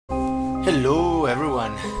Hello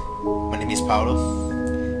everyone, my name is Paolo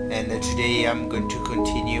and today I'm going to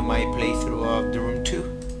continue my playthrough of The Room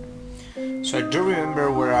 2. So I don't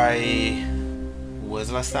remember where I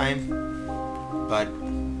was last time, but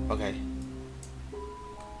okay.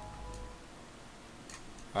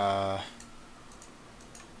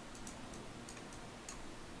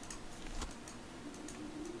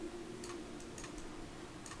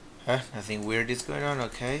 Nothing weird is going on,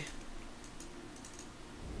 okay.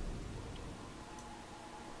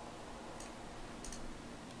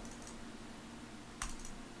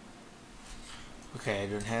 Okay, I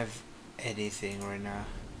don't have anything right now.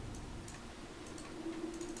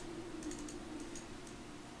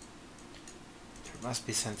 There must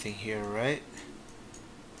be something here, right?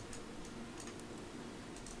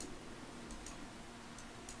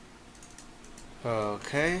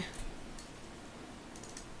 Okay.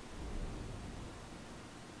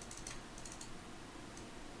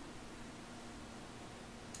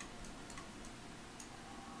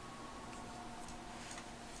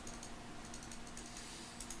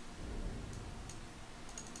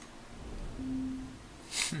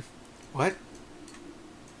 What?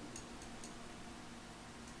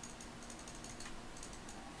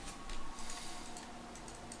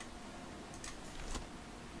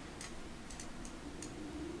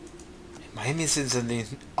 Am I missing something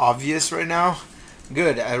obvious right now?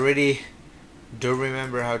 Good, I already don't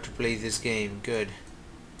remember how to play this game. Good.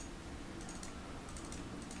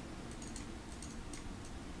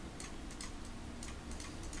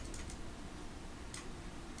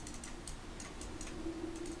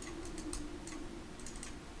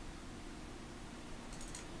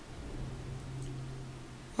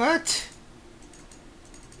 What?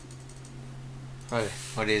 Okay,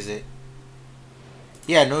 what is it?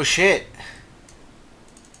 Yeah, no shit.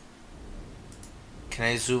 Can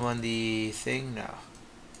I zoom on the thing? No.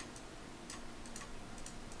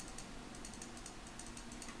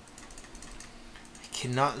 I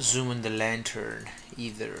cannot zoom on the lantern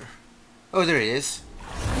either. Oh, there it is.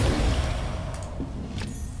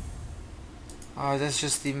 Oh, that's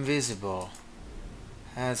just invisible.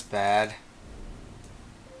 That's bad.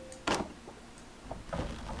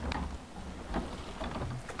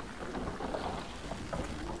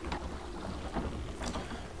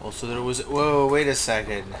 Also, there was... Whoa, wait a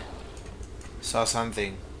second. Saw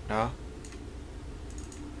something. No?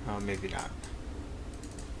 Oh, maybe not.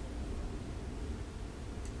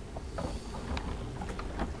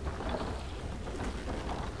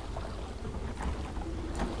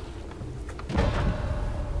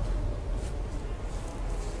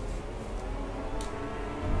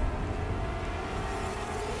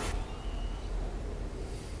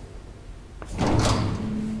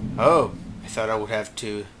 Oh, I thought I would have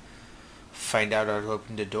to find out how to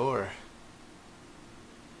open the door.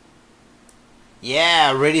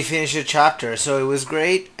 Yeah, already finished the chapter, so it was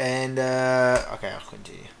great, and okay, I'll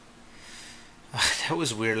continue. That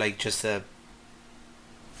was weird, like just a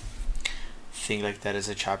thing like that as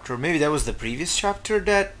a chapter. Or maybe that was the previous chapter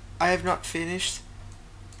that I have not finished.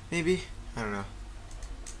 Maybe? I don't know.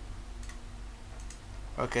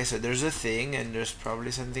 Okay, so there's a thing, and there's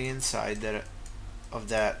probably something inside that of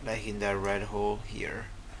that, like in that red hole here.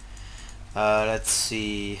 Let's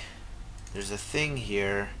see. There's a thing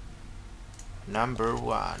here. Number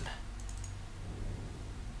 1.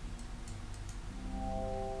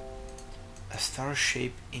 A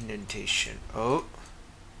star-shaped indentation. Oh.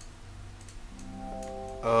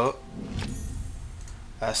 Oh.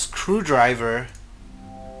 A screwdriver.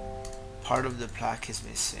 Part of the plaque is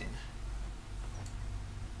missing.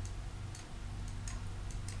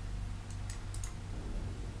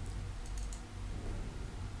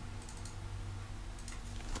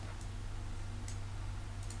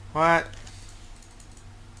 What?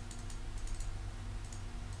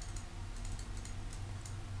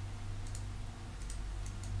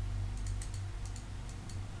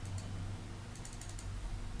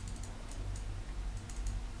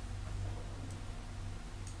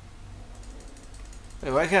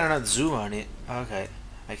 Wait, why can I not zoom on it? Okay,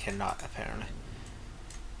 I cannot apparently.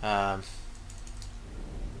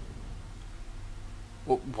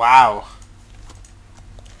 Wow.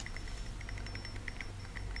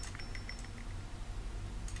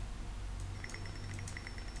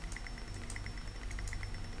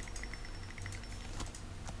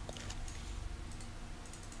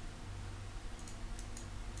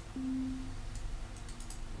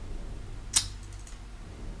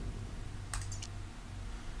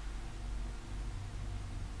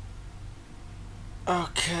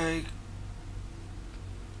 Okay.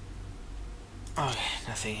 Okay,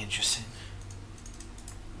 nothing interesting.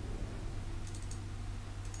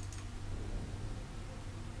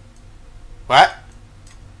 What?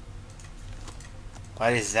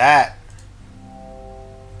 What is that?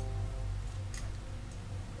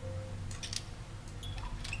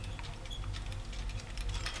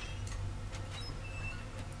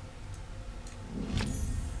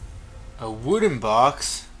 A wooden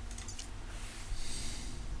box?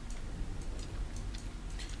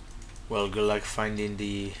 Well, good luck finding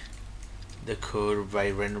the code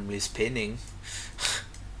by randomly spinning.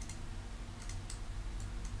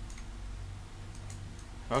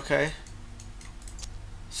 Okay.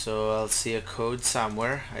 So I'll see a code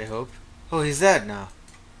somewhere, I hope. Oh, he's dead now.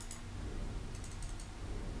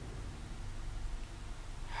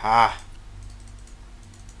 Ha.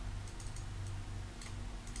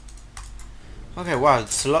 Okay, wow,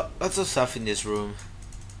 it's lots of stuff in this room.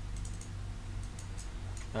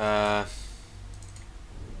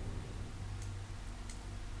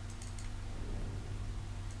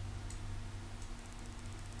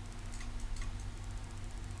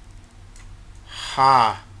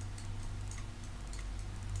 Ha.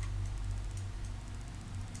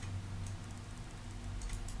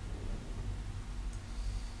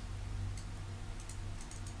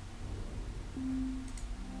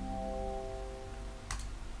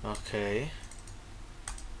 Okay.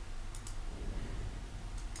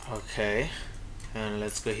 Okay. And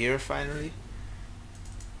let's go here finally.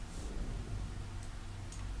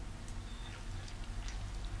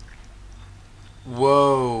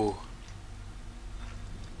 Whoa.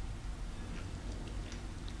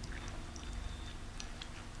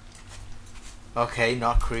 Okay,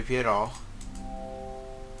 not creepy at all.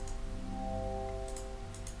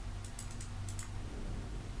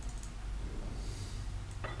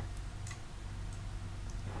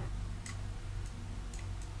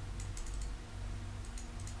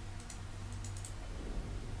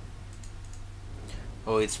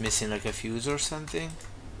 Oh, it's missing like a fuse or something?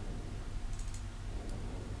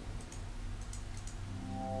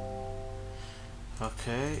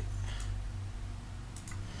 Okay.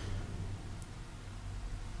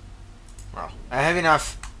 Well, I have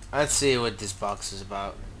enough. Let's see what this box is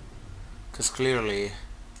about. Because clearly...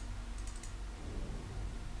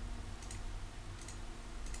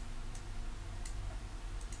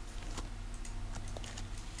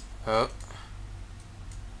 Oh.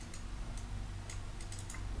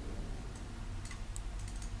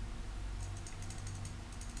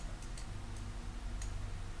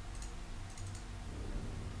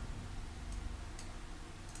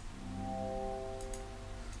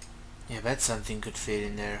 Yeah, I bet something could fit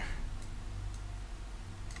in there.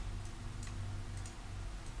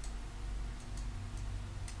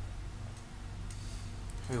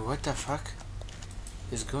 Wait, what the fuck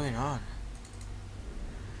is going on?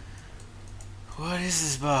 What is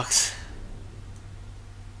this box?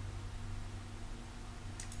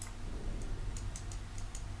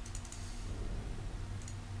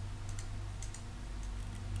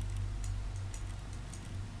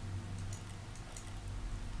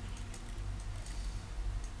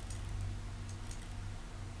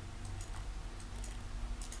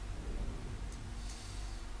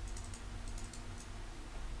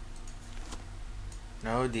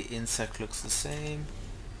 No, the insect looks the same.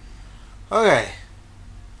 Okay.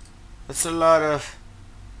 That's a lot of...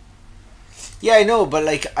 Yeah, I know, but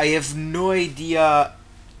like, I have no idea...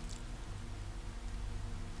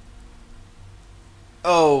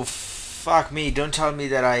 Oh, fuck me. Don't tell me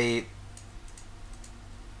that I...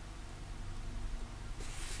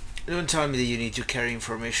 Don't tell me that you need to carry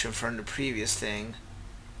information from the previous thing.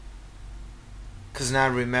 Because now I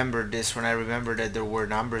remember this when I remember that there were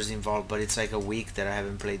numbers involved, but it's like a week that I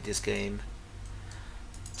haven't played this game.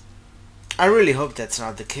 I really hope that's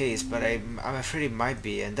not the case, but I'm afraid it might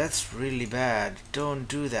be, and that's really bad. Don't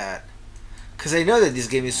do that. Because I know that this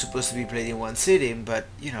game is supposed to be played in one sitting, but,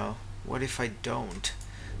 you know, what if I don't?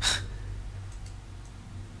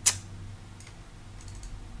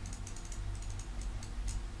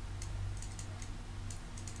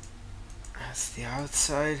 That's the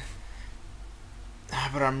outside.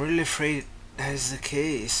 But I'm really afraid that is the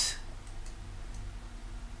case.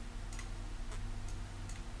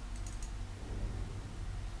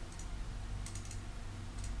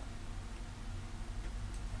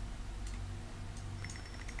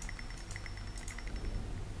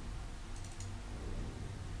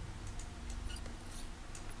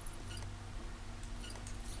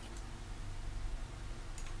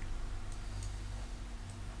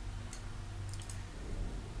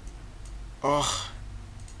 Oh.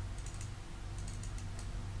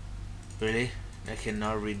 Really? I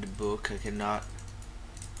cannot read the book. I cannot.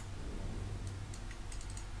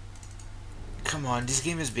 come on, this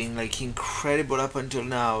game has been like incredible up until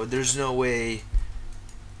now. There's no way,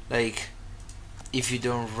 like, if you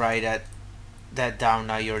don't write that down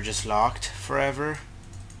now you're just locked forever.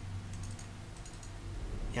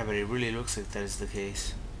 Yeah, but it really looks like that is the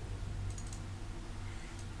case.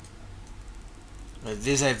 Like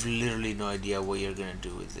this, I've literally no idea what you're gonna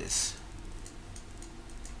do with this.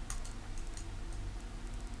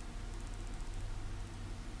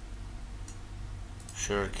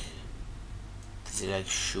 Sure. Does he like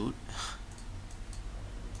shoot?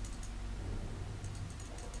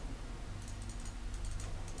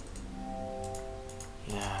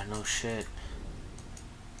 Yeah, no shit.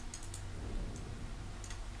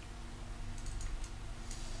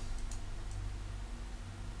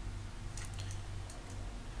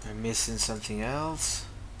 I'm missing something else.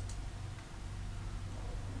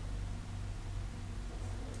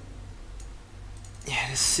 Yeah,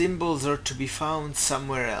 the symbols are to be found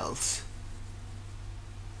somewhere else.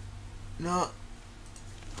 Not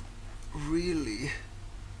really.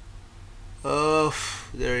 Oh,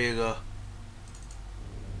 there you go.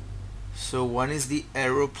 So one is the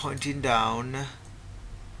arrow pointing down.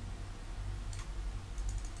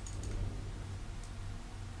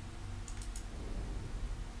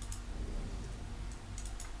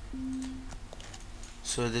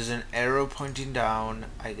 So there's an arrow pointing down,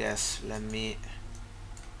 I guess. Let me...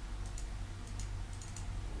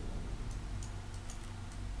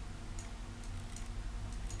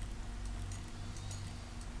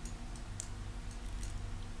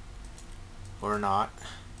 or not.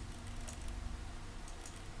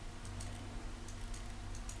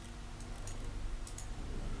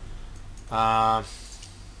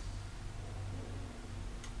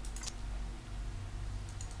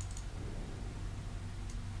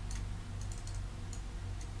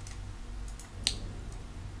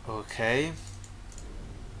 Okay.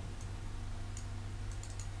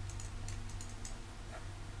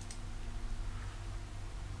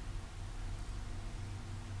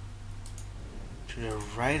 To the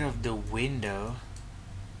right of the window.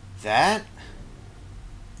 That?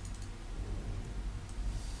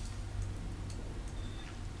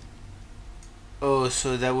 Oh,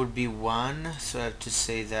 so that would be 1. So I have to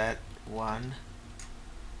say that 1.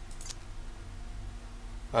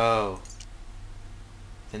 Oh.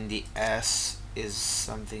 Then the S is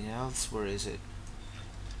something else. Where is it?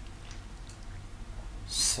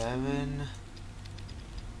 7.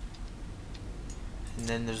 And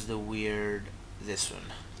then there's the weird, this one.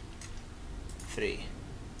 3.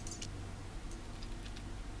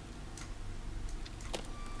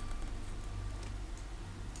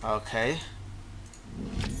 Okay.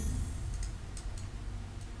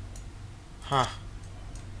 Huh.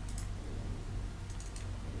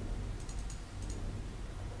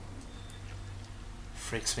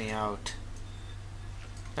 Freaks me out.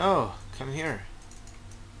 Oh, come here.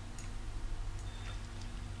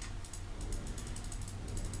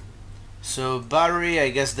 So battery, I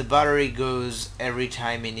guess the battery goes every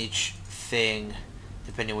time in each thing,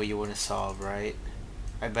 depending what you want to solve, right?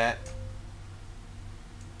 I bet.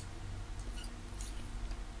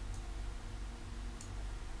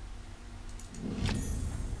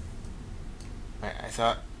 I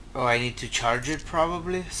thought, oh, I need to charge it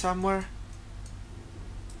probably somewhere.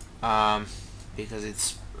 Because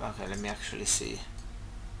it's, okay, let me actually see.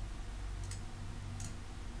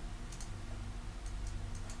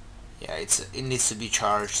 Yeah, it needs to be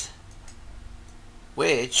charged,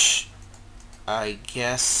 which I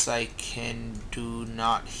guess I can do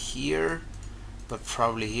not here, but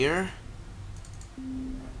probably here.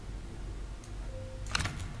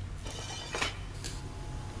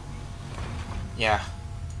 Yeah.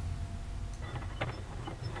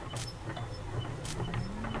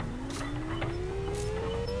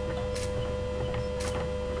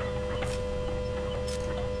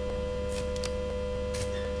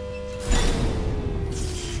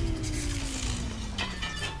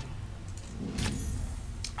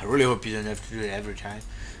 I really hope you don't have to do it every time.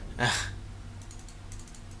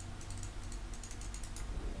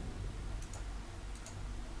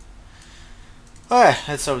 Alright,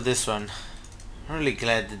 let's start with this one. I'm really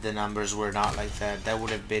glad that the numbers were not like that. That would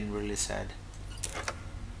have been really sad.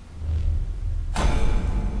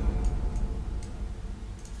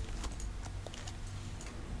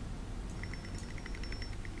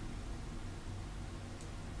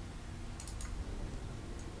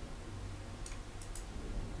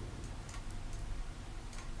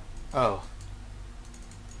 Oh.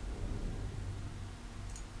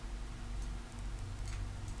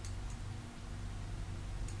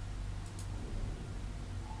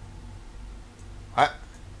 What?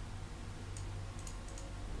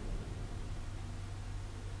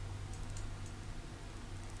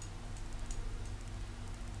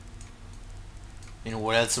 And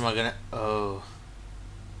what else am I gonna... Oh.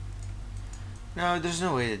 No, there's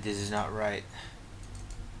no way that this is not right.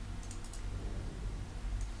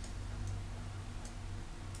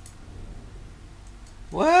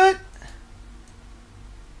 What?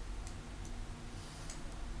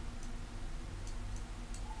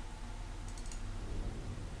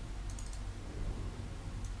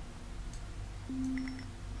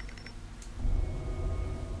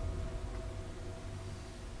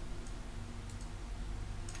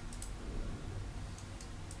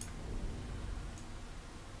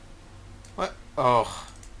 What? Oh.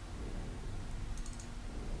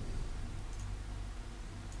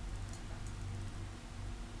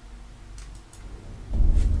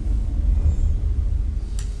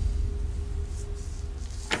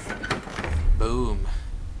 Boom.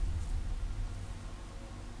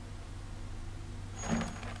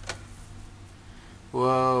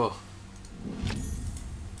 Whoa.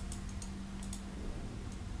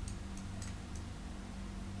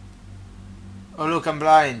 Oh look, I'm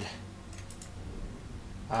blind.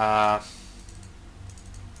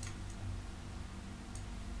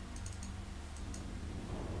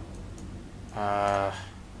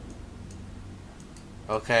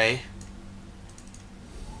 Okay.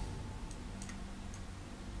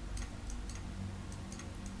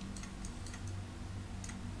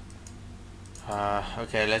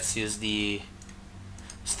 Okay, let's use the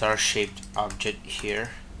star-shaped object here.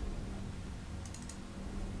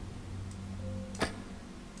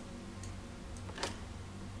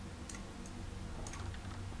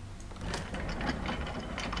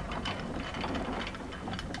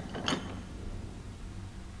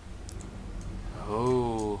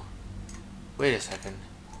 Oh, wait a second.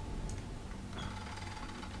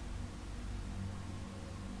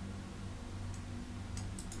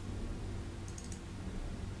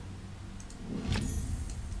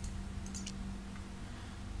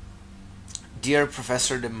 Dear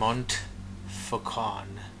Professor de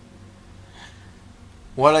Montfaucon,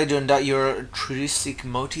 while I don't doubt your altruistic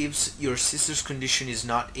motives, your sister's condition is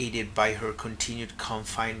not aided by her continued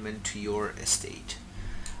confinement to your estate.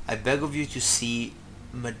 I beg of you to see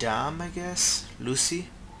Madame, I guess, Lucy.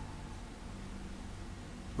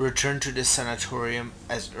 Return to the sanatorium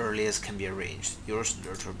as early as can be arranged. Yours,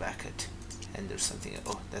 Dr. Beckett. And there's something...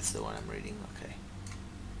 Oh, that's the one I'm reading. Okay.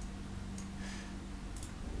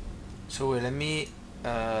 So wait, let me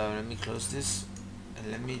close this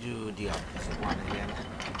and let me do the opposite one again.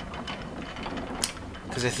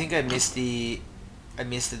 Because I think I missed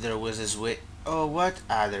that there was this way. Oh, what?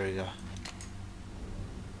 Ah, there we go.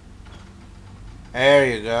 There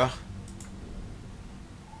you go.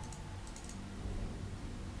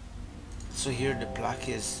 So here the plaque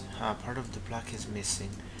is... part of the plaque is missing.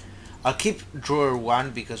 I'll keep drawer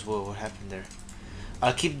 1 because... Whoa, what happened there?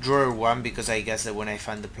 I'll keep drawer 1 because I guess that when I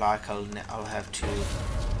find the plaque I'll have to...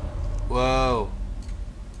 Whoa!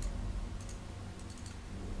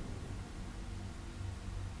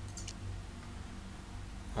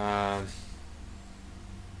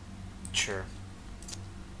 Sure.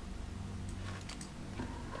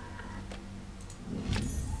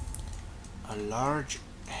 A large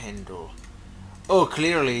handle. Oh,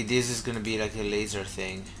 clearly this is gonna be like a laser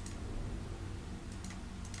thing.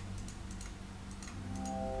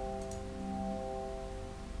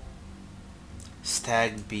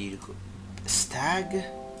 Stag beetle. Stag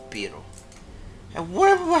beetle. And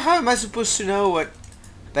how am I supposed to know what...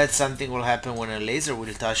 Bet something will happen when a laser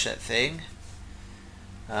will touch that thing.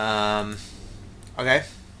 Okay.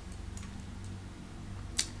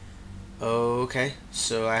 Okay,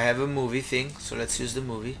 so I have a movie thing, so let's use the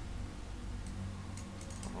movie.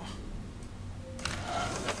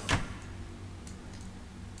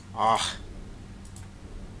 Ah.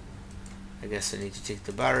 I guess I need to take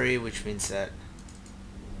the battery, which means that...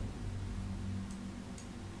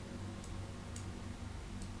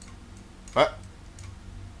 What?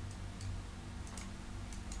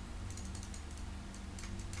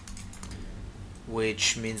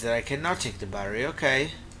 Which means that I cannot take the battery,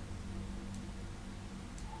 okay.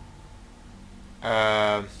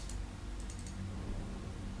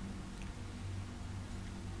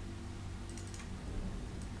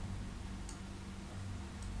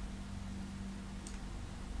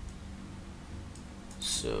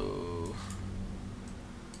 So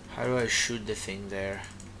how do I shoot the thing there?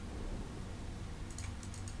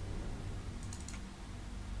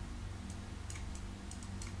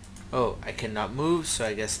 Oh, I cannot move, so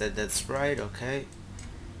I guess that's right, okay.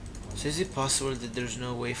 So is it possible that there's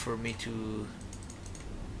no way for me to...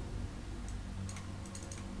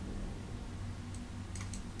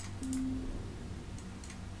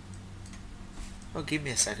 Oh, give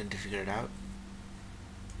me a second to figure it out.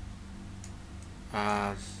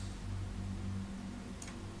 Um,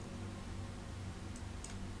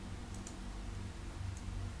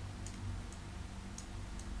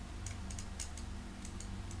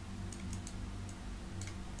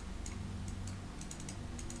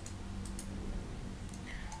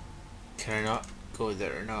 can I not go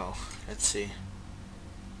there? No. Let's see.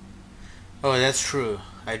 Oh, that's true.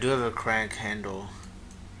 I do have a crank handle.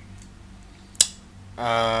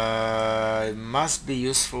 It must be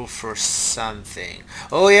useful for something.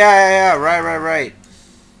 Oh yeah, right.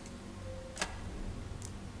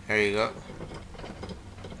 There you go.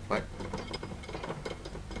 What?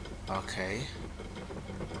 Okay.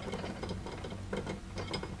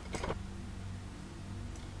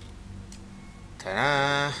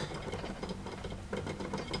 Ta-da!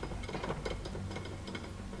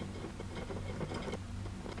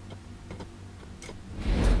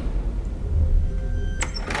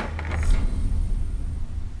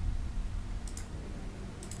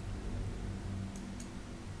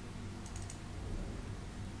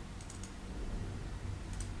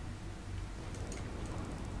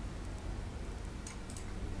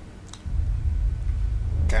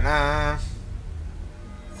 Ta-da!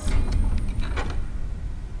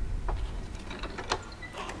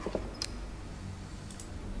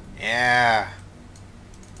 Yeah.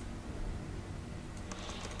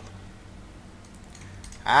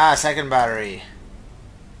 Ah, second battery.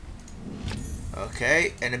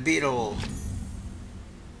 Okay, and a beetle.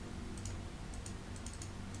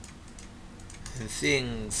 And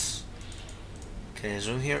things. Can I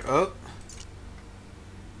zoom here? Oh.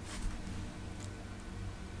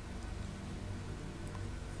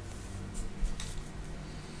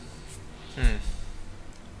 Hmm.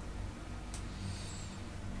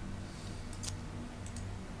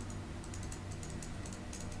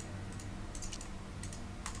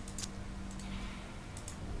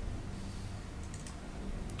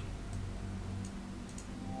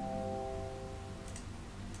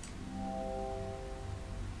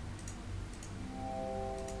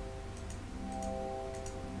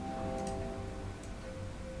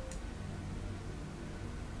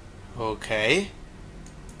 Okay.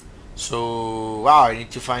 So, wow, I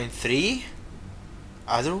need to find 3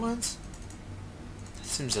 other ones? That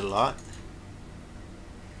seems a lot.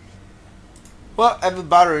 Well, I have a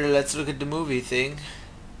battery. Let's look at the movie thing.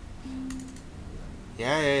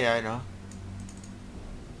 Yeah, I know.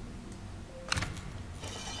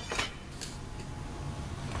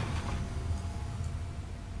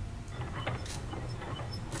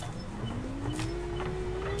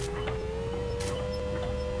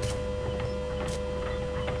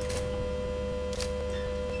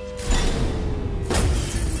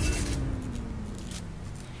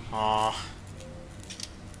 Aw.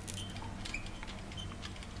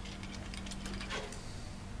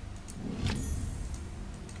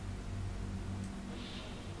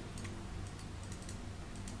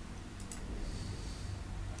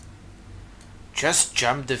 Just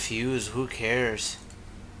jump the fuse, who cares?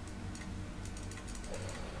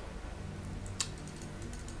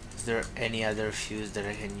 Is there any other fuse that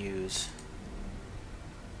I can use?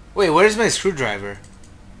 Wait, where's my screwdriver?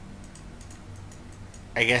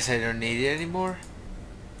 I guess I don't need it anymore?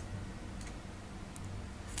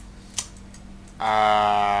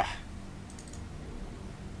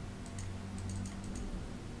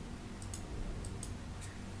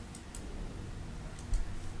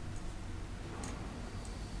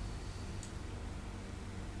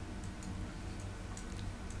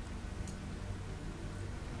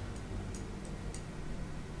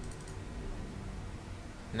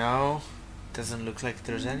 No, doesn't look like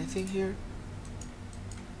there's anything here.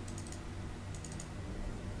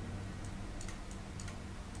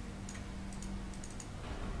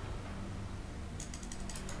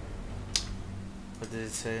 What did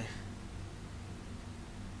it say?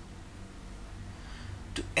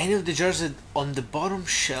 Do any of the jars on the bottom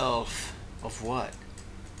shelf of what?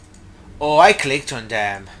 Oh, I clicked on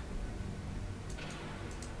them.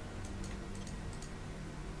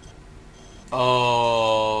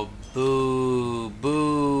 Oh, boo,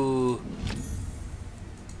 boo.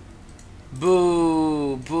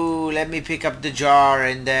 Boo, boo, let me pick up the jar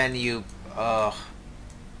and then you... Ugh.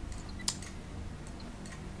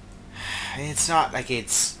 It's not like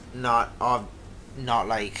it's not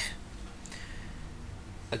like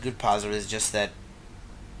a good puzzle. It's just that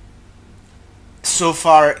so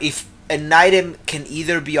far, if an item can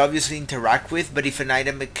either be obviously interact with, but if an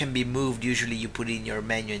item can be moved, usually you put it in your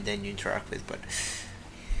menu and then you interact with. But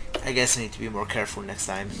I guess I need to be more careful next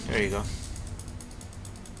time. There you go.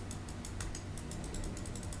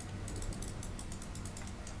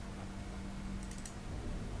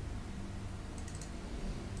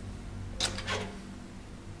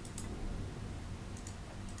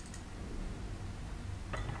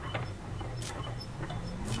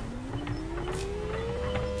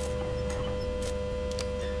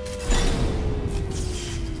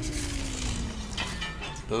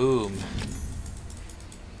 Boom.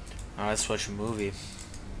 Now let's watch a movie.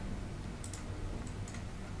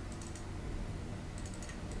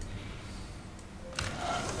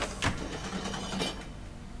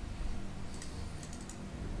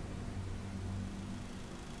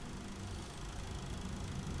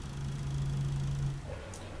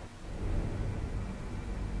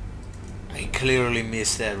 I clearly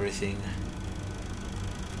missed everything.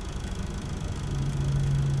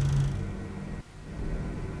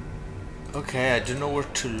 Okay, I don't know where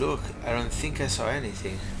to look. I don't think I saw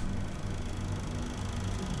anything.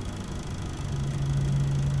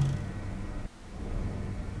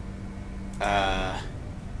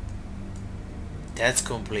 That's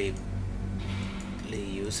completely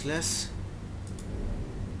useless.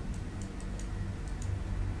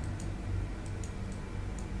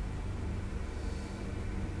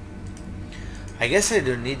 I guess I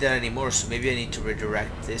don't need that anymore, so maybe I need to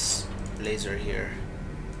redirect this laser here.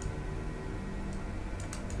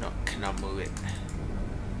 No, cannot move it.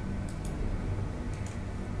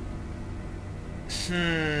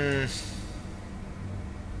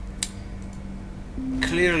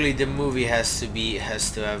 Clearly the movie has to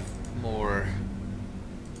have more.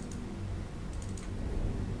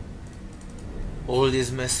 All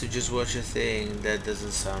this mess to just watch a thing, that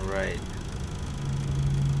doesn't sound right.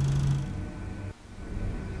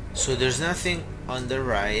 So there's nothing on the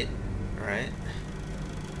right, right?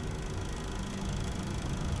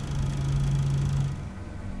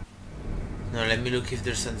 Now let me look if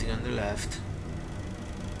there's something on the left.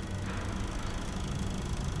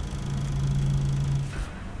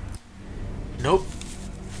 Nope.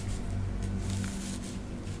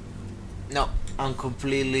 No, I'm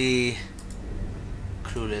completely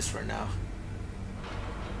clueless for now.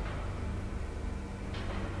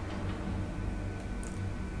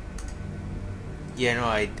 Yeah, no,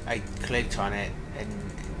 I clicked on it and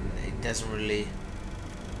it doesn't really.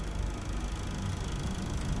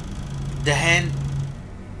 The hand,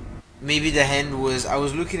 maybe the hand was, I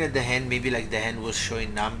was looking at the hand, maybe like the hand was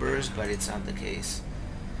showing numbers, but it's not the case.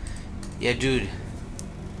 Yeah, dude.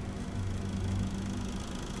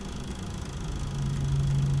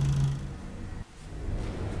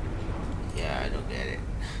 Yeah, I don't get it.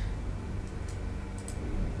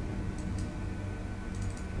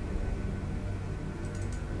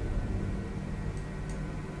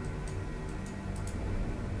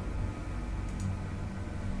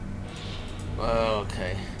 Well,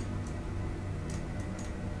 okay.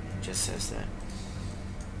 It just says that.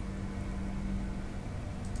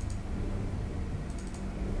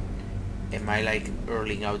 Am I like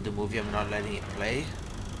earling out the movie? I'm not letting it play?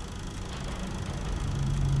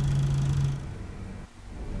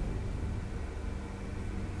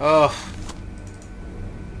 Oh.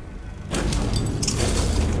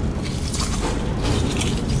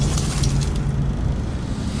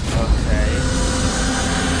 Okay.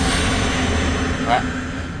 What?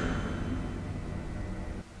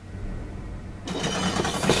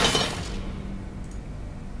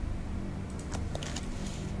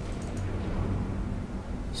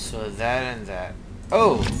 So that and that.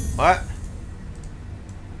 Oh, what?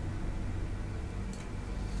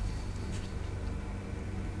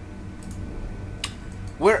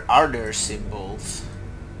 Where are their symbols?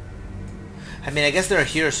 I mean, I guess they're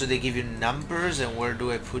here, so they give you numbers, and where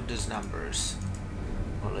do I put those numbers?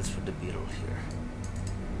 Well, let's put the beetle here.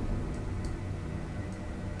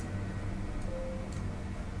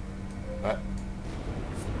 What?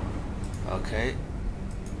 Okay.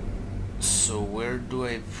 So where do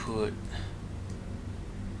I put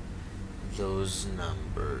those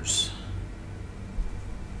numbers?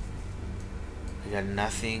 I got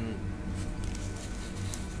nothing.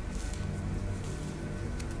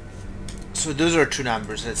 So those are two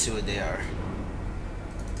numbers. Let's see what they are.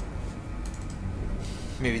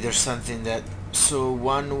 Maybe there's something that. So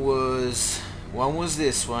one was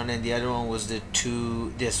this one, and the other one was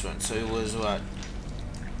this one. So it was what?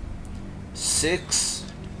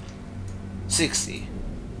 660.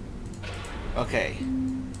 Okay.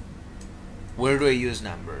 Where do I use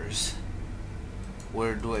numbers?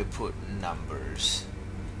 Where do I put numbers?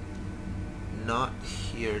 Not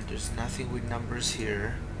here. There's nothing with numbers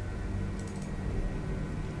here.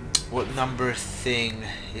 What number thing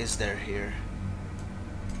is there here?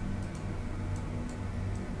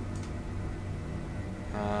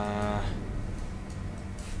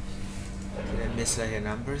 Did I miss like a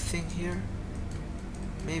number thing here?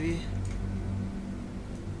 Maybe?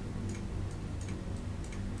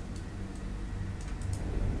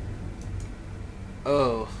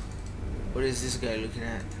 Oh, what is this guy looking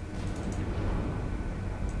at?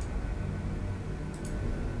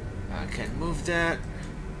 I can't move that.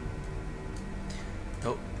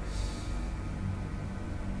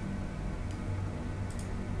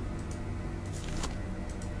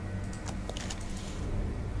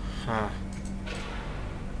 Huh.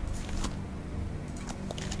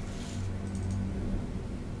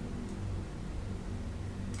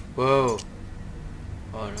 Whoa.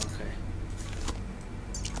 Oh, okay.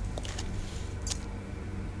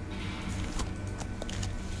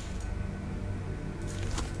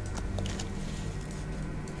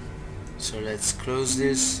 So let's close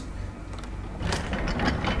this.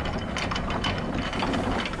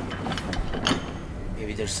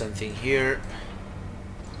 Maybe there's something here.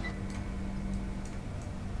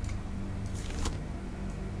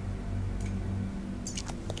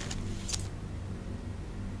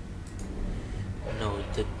 No,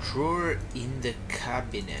 the drawer in the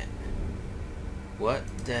cabinet. What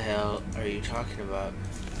the hell are you talking about?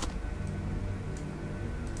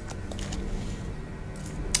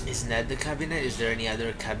 Isn't that the cabinet? Is there any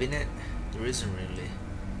other cabinet? There isn't really.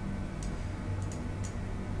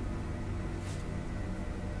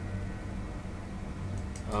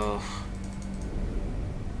 Oh.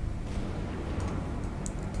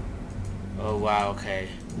 Oh wow, okay.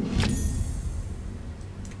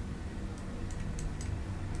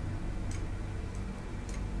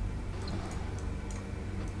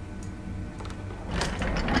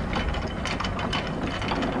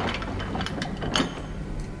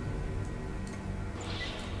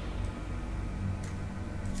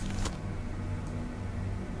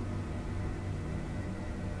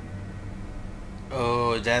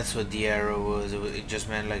 Oh, that's what the arrow was. It just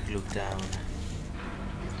meant like look down.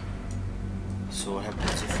 So what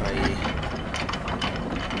happens if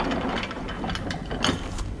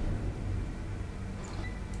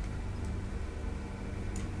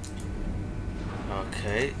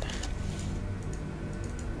Okay.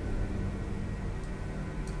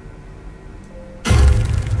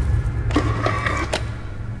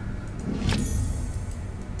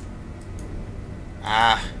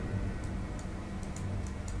 Ah.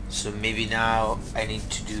 So maybe now I need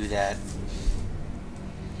to do that.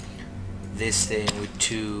 This thing with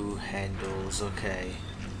two handles, okay.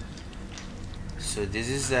 So this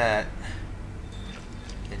is that,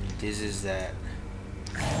 and this is that.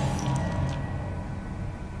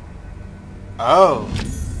 Oh!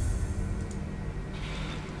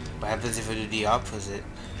 What happens if I do the opposite?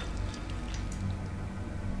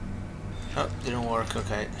 Oh, didn't work,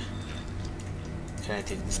 okay. Can I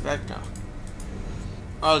take this back now?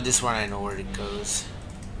 Oh, this one I know where it goes.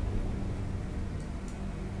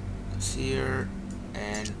 It's here,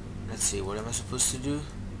 and let's see, what am I supposed to do?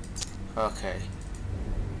 Okay.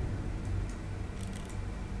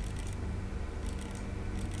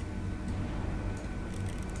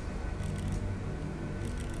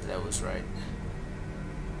 That was right.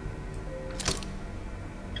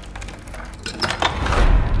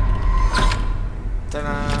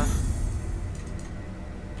 Ta-da!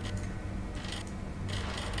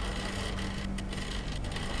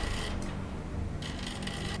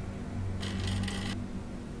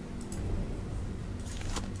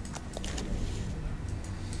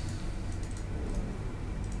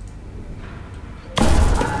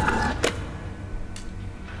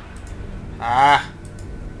 Ah!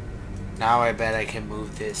 Now I bet I can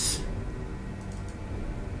move this.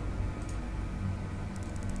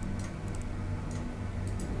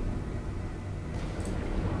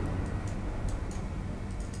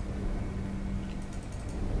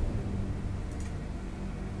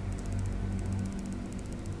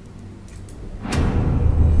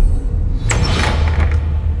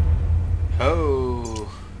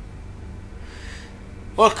 Oh.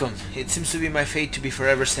 Welcome. It seems to be my fate to be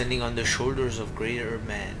forever standing on the shoulders of greater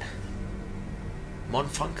men.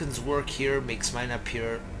 Monfunken's work here makes mine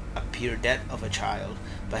appear that of a child,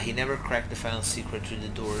 but he never cracked the final secret to the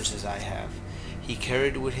doors as I have. He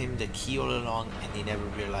carried with him the key all along, and he never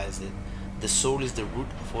realized it. The soul is the root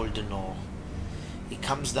of all the gnaw. It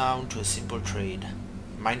comes down to a simple trade,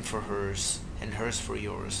 mine for hers, and hers for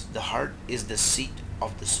yours. The heart is the seat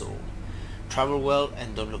of the soul. Travel well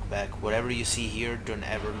and don't look back. Whatever you see here, don't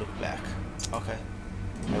ever look back. Okay,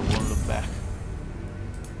 I won't look back.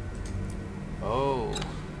 Oh.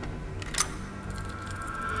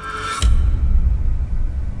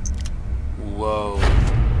 Whoa.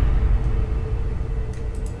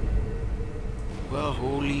 Well,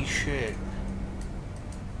 holy shit.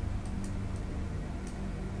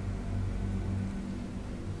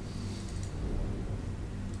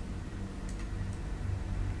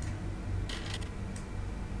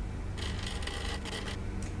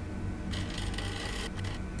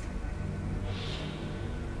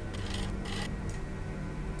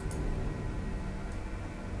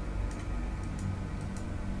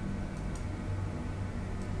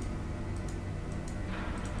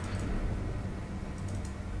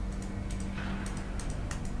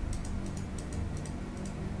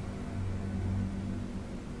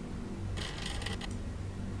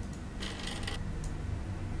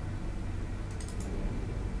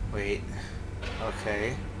 Wait.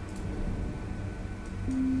 Okay.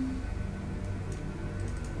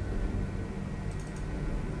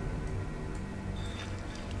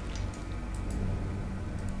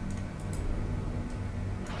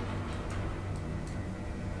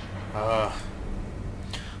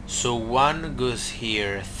 So 1 goes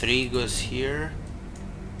here, 3 goes here,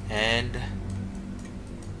 and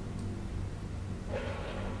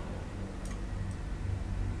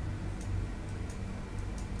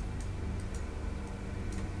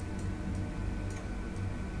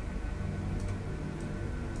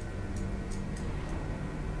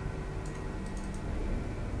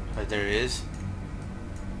oh, there it is.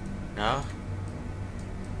 No?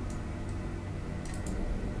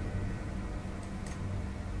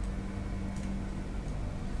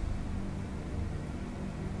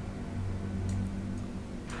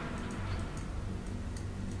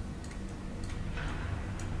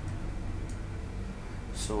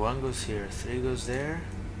 So 1 goes here, 3 goes there.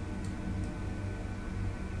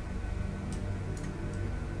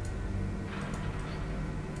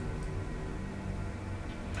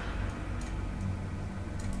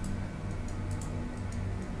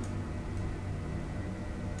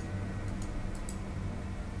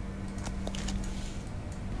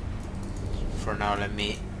 For now, let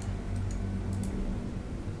me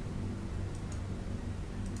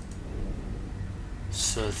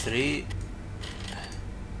so 3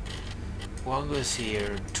 1 goes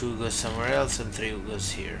here, 2 goes somewhere else, and 3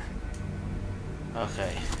 goes here.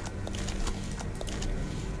 Okay.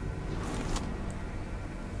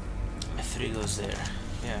 3 goes there.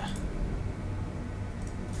 Yeah.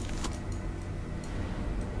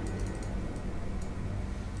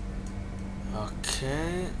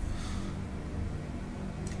 Okay.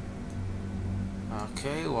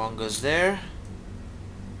 Okay, 1 goes there.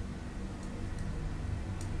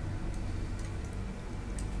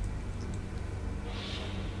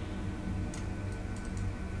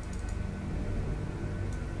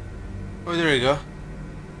 Oh, there you go.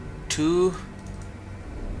 2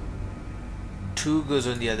 goes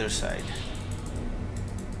on the other side.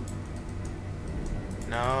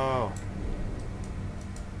 No.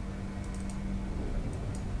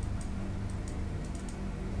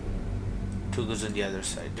 Two goes on the other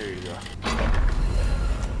side. There you go.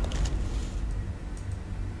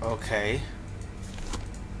 Okay.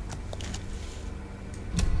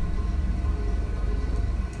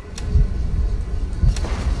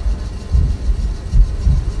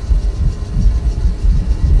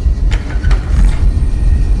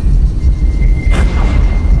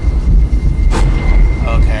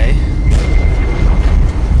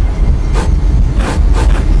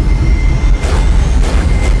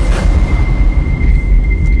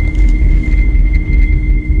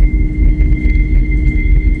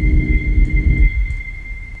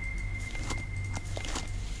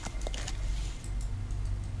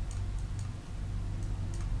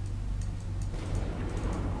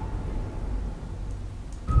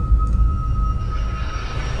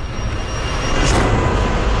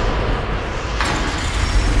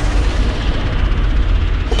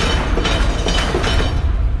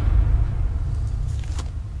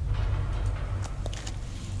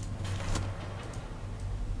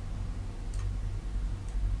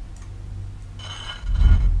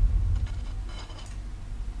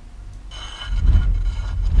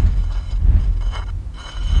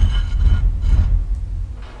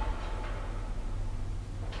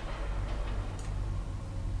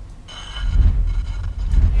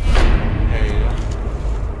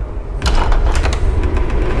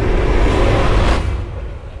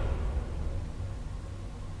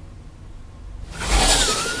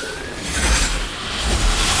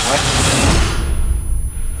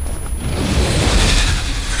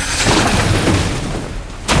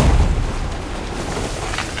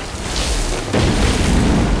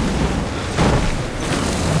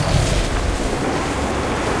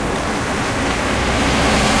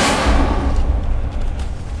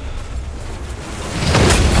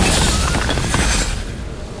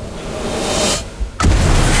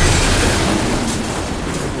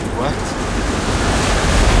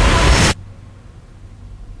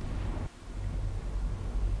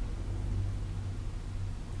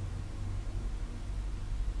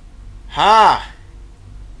 Ha!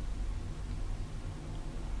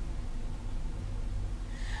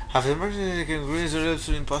 After the congruence or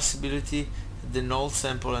absolute impossibility, the null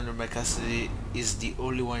sample under my custody is the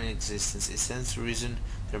only one in existence. It stands to reason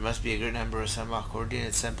there must be a great number of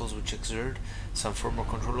semi-coordinate samples which exert some form of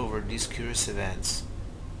control over these curious events.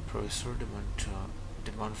 Professor de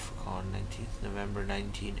Montfaucon, 19th November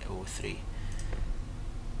 1903.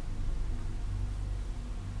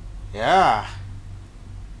 Yeah.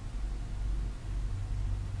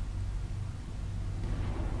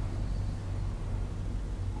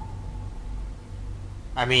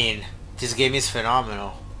 I mean, this game is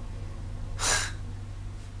phenomenal.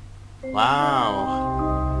 Wow.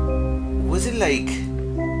 Was it like...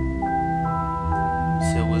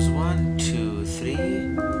 So it was 1, 2, 3...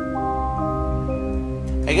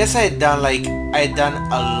 I guess I had done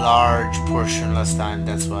a large portion last time.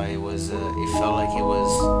 That's why it was, it felt like it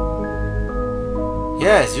was...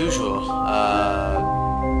 Yeah, as usual.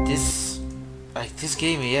 This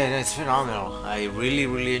game, yeah, it's phenomenal. I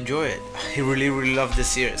really enjoy it. I really love the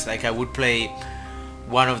series. Like, I would play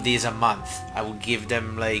one of these a month. I would give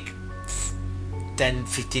them like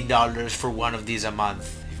 $10-15 for one of these a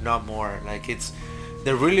month, if not more. Like,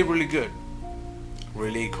 they're really good.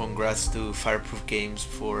 Really, congrats to Fireproof Games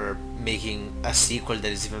for making a sequel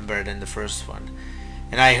that is even better than the first one.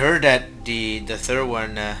 And I heard that the third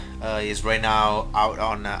one is right now out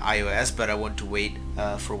on iOS, but I want to wait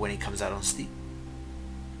for when it comes out on Steam.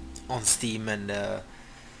 And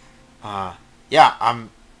yeah,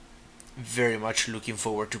 I'm very much looking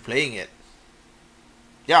forward to playing it.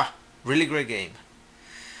 Yeah, really great game.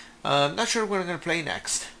 Not sure what I'm gonna play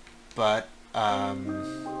next, but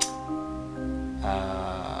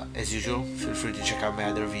as usual, feel free to check out my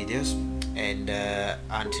other videos, and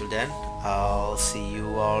until then, I'll see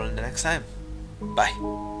you all in the next time. Bye.